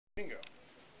Bingo.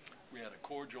 We had a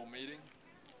cordial meeting.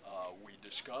 We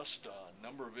discussed a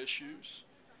number of issues.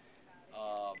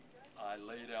 I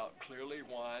laid out clearly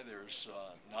why there's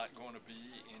not going to be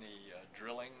any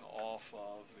drilling off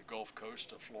of the Gulf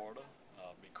Coast of Florida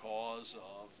because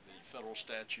of the federal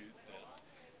statute that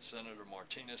Senator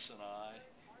Martinez and I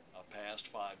passed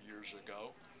 5 years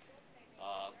ago,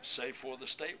 save for the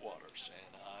state waters.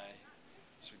 And I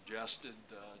suggested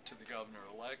to the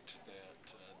governor-elect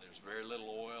that there's very little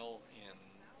oil in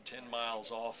 10 miles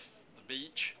off the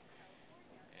beach,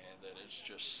 and that it's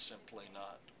just simply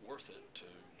not worth it to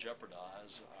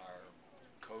jeopardize our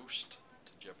coast,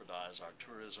 to jeopardize our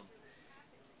tourism,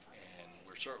 and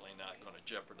we're certainly not going to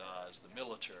jeopardize the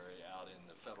military out in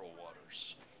the federal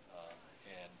waters.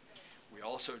 And we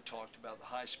also talked about the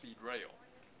high-speed rail,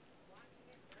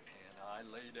 and I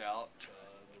laid out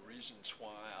the reasons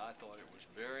why I thought it was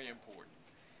very important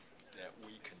that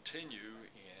we continue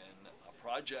in a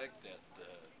project that the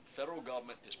federal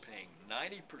government is paying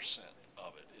 90%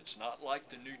 of it. It's not like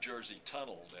the New Jersey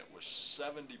tunnel that was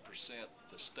 70%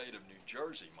 the state of New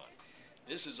Jersey money.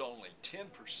 This is only 10%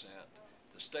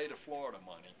 the state of Florida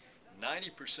money.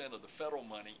 90% of the federal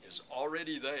money is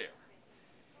already there.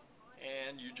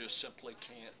 And you just simply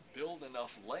can't build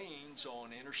enough lanes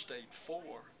on Interstate 4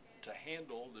 to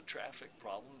handle the traffic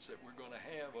problems that we're going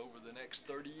to have over the next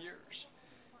 30 years.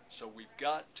 So we've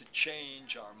got to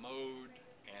change our mode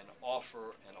and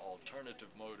offer an alternative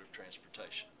mode of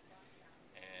transportation.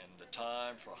 And the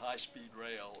time for high-speed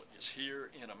rail is here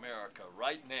in America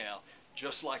right now,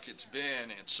 just like it's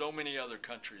been in so many other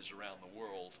countries around the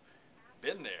world,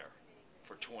 been there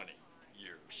for 20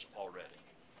 years already.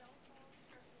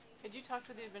 Had you talked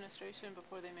to the administration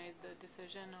before they made the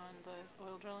decision on the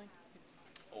oil drilling?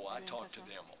 Oh, I talk to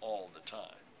them all the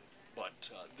time.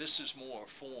 But this is more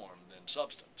form than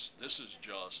substance. This is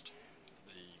just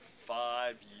the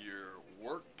 5-year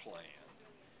work plan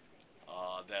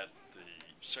that the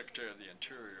Secretary of the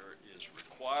Interior is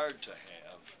required to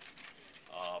have.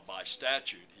 By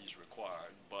statute, he's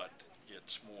required, but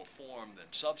it's more form than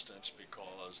substance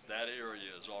because that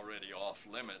area is already off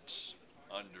limits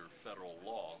under federal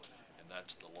law, and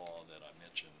that's the law that I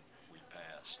mentioned we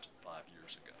passed 5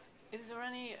 years ago. Is there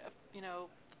any,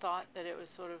 thought that it was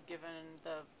sort of given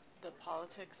the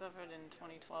politics of it in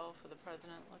 2012 for the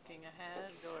president looking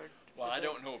ahead, or? Well, I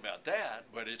don't know about that,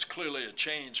 but it's clearly a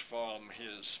change from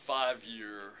his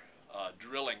 5-year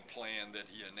drilling plan that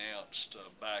he announced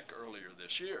back earlier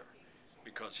this year,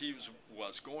 because he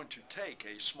was going to take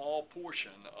a small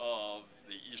portion of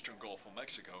the eastern Gulf of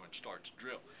Mexico and start to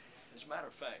drill. As a matter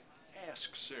of fact,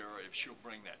 ask Sarah if she'll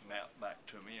bring that map back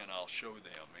to me, and I'll show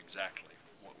them exactly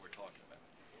what we're talking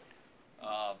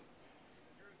about.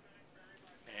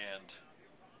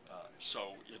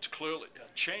 So it's clearly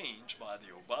a change by the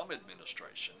Obama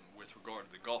administration with regard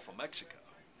to the Gulf of Mexico.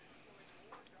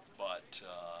 But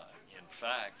in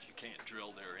fact, you can't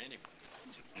drill there anyway.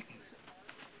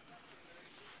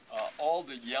 All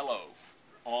the yellow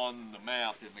on the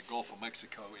map in the Gulf of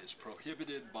Mexico is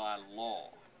prohibited by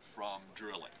law from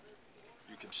drilling.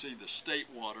 You can see the state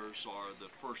waters are the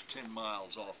first 10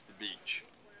 miles off the beach.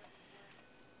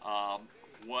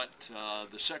 What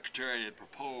the Secretary had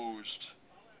proposed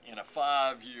in a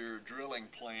 5-year drilling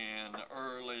plan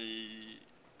early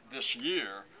this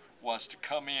year was to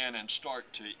come in and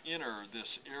start to enter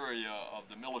this area of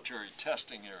the military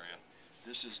testing area.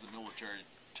 This is the military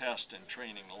test and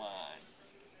training line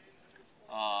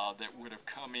that would have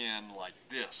come in like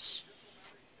this.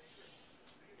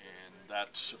 And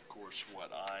that's, of course,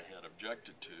 what I had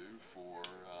objected to for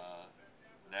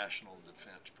national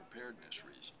defense preparedness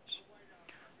reasons.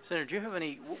 Senator, do you have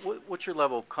any, what's your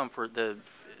level of comfort?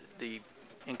 The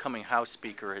incoming House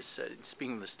Speaker has said,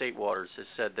 speaking of the state waters, has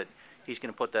said that he's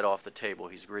going to put that off the table.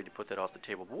 He's agreed to put that off the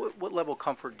table. What level of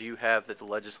comfort do you have that the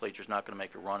legislature is not going to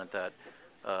make a run at that,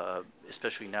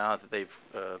 especially now that they've,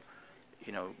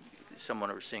 someone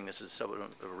are seeing this as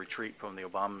a retreat from the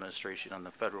Obama administration in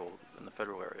the federal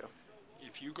area?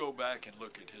 If you go back and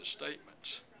look at his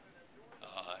statements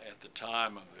at the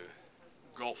time of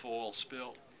the Gulf oil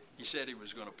spill, he said he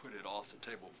was going to put it off the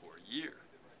table for a year.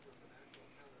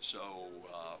 So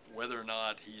whether or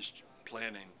not he's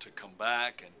planning to come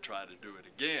back and try to do it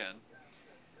again,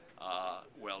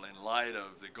 well, in light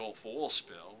of the Gulf oil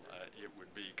spill, it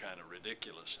would be kind of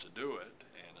ridiculous to do it,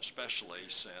 and especially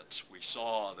since we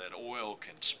saw that oil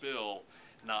can spill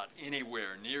not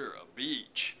anywhere near a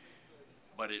beach,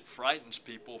 but it frightens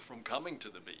people from coming to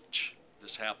the beach.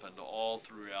 This happened all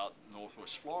throughout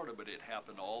Northwest Florida, but it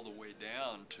happened all the way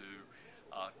down to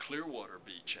Clearwater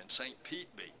Beach and St.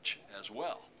 Pete Beach as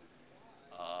well.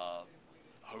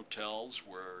 hotels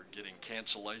were getting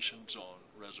cancellations on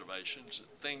reservations,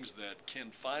 things that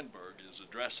Ken Feinberg is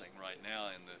addressing right now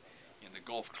in the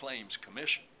Gulf Claims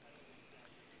Commission.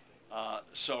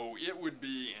 So it would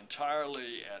be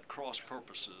entirely at cross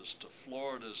purposes to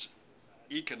Florida's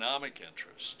economic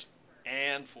interest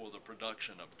and for the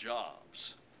production of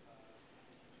jobs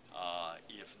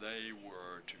if they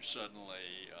were to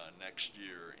suddenly next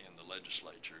year in the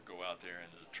legislature go out there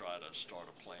and to try to start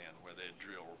a plan where they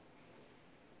drill,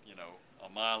 you know, a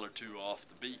mile or two off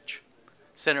the beach.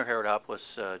 Senator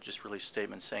Herodopoulos just released a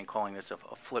statement saying, calling this a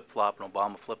flip-flop, an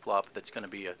Obama flip-flop that's going to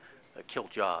be a kill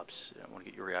jobs. I want to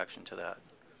get your reaction to that.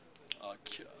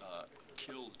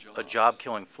 Kill jobs. A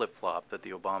job-killing flip-flop that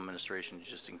the Obama administration is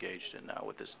just engaged in now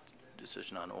with this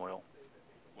decision on oil.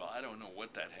 Well, I don't know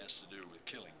what that has to do with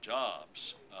killing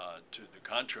jobs. To the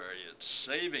contrary, it's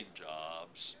saving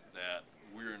jobs that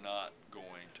we're not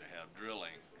going to have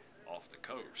drilling off the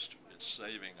coast. It's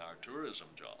saving our tourism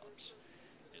jobs.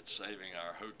 It's saving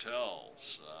our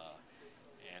hotels.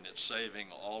 And it's saving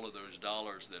all of those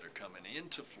dollars that are coming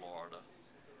into Florida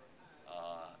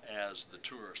as the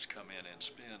tourists come in and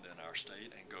spend in our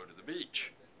state and go to the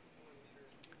beach.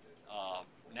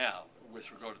 Now,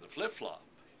 with regard to the flip-flop,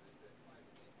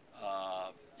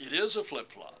 it is a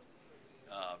flip-flop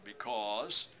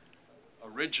because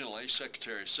originally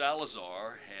Secretary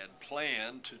Salazar had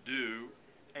planned to do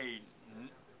a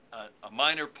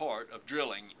minor part of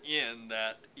drilling in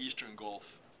that eastern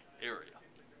Gulf area.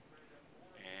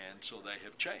 And so they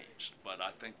have changed, but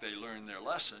I think they learned their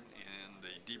lesson in the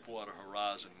Deepwater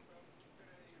Horizon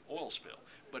oil spill.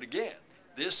 But again,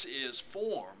 this is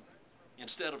form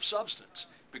instead of substance,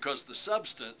 because the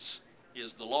substance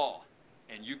is the law,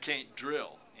 and you can't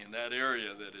drill in that area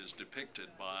that is depicted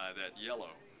by that yellow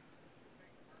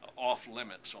off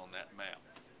limits on that map.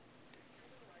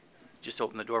 Just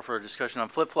open the door for a discussion on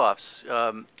flip-flops.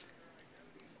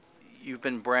 You've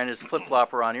been branded as a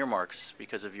flip-flopper on earmarks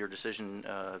because of your decision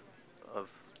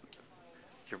of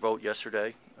your vote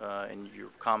yesterday and your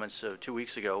comments 2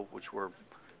 weeks ago, which were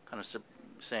kind of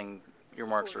saying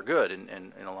earmarks are good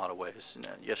in a lot of ways. And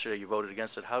yesterday you voted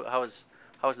against it. How is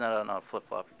that not a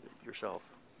flip-flop yourself?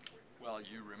 Well,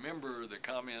 you remember the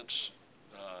comments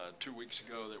 2 weeks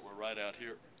ago that were right out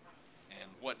here, and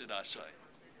what did I say?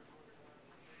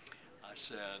 I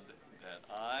said that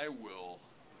I will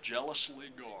jealously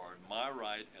guard my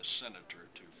right as senator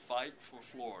to fight for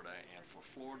Florida and for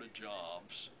Florida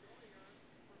jobs,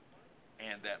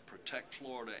 and that protect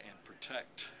Florida and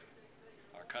protect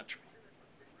our country.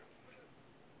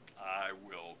 I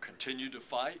will continue to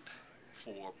fight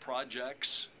for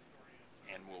projects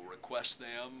and will request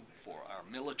them for our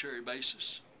military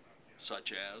bases,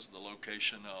 such as the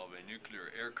location of a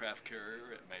nuclear aircraft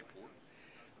carrier at Mayport.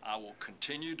 I will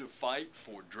continue to fight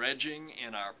for dredging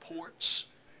in our ports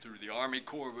through the Army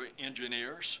Corps of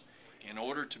Engineers in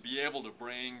order to be able to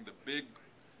bring the big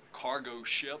cargo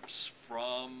ships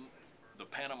from the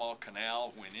Panama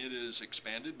Canal when it is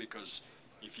expanded, because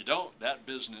if you don't, that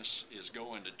business is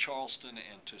going to Charleston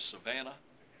and to Savannah.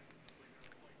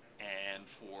 And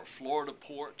for Florida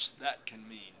ports, that can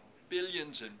mean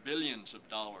billions and billions of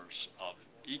dollars of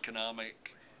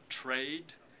economic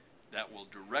trade that will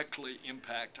directly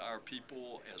impact our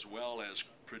people as well as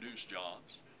produce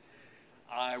jobs.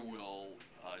 I will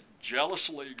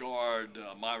jealously guard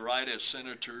my right as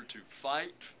senator to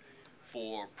fight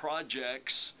for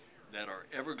projects that are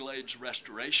Everglades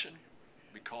restoration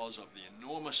because of the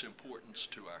enormous importance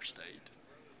to our state.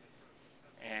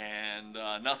 And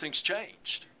nothing's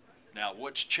changed. Now,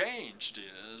 what's changed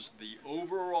is the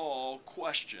overall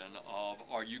question of,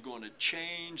 are you going to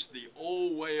change the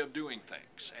old way of doing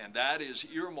things? And that is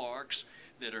earmarks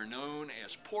that are known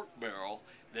as pork barrel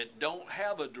that don't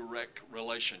have a direct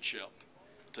relationship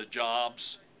to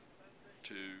jobs,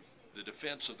 to the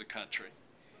defense of the country.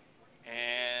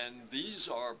 And these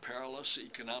are perilous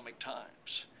economic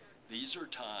times. These are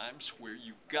times where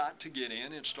you've got to get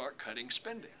in and start cutting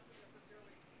spending.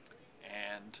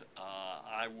 And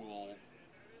I will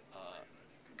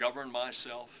govern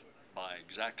myself by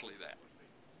exactly that.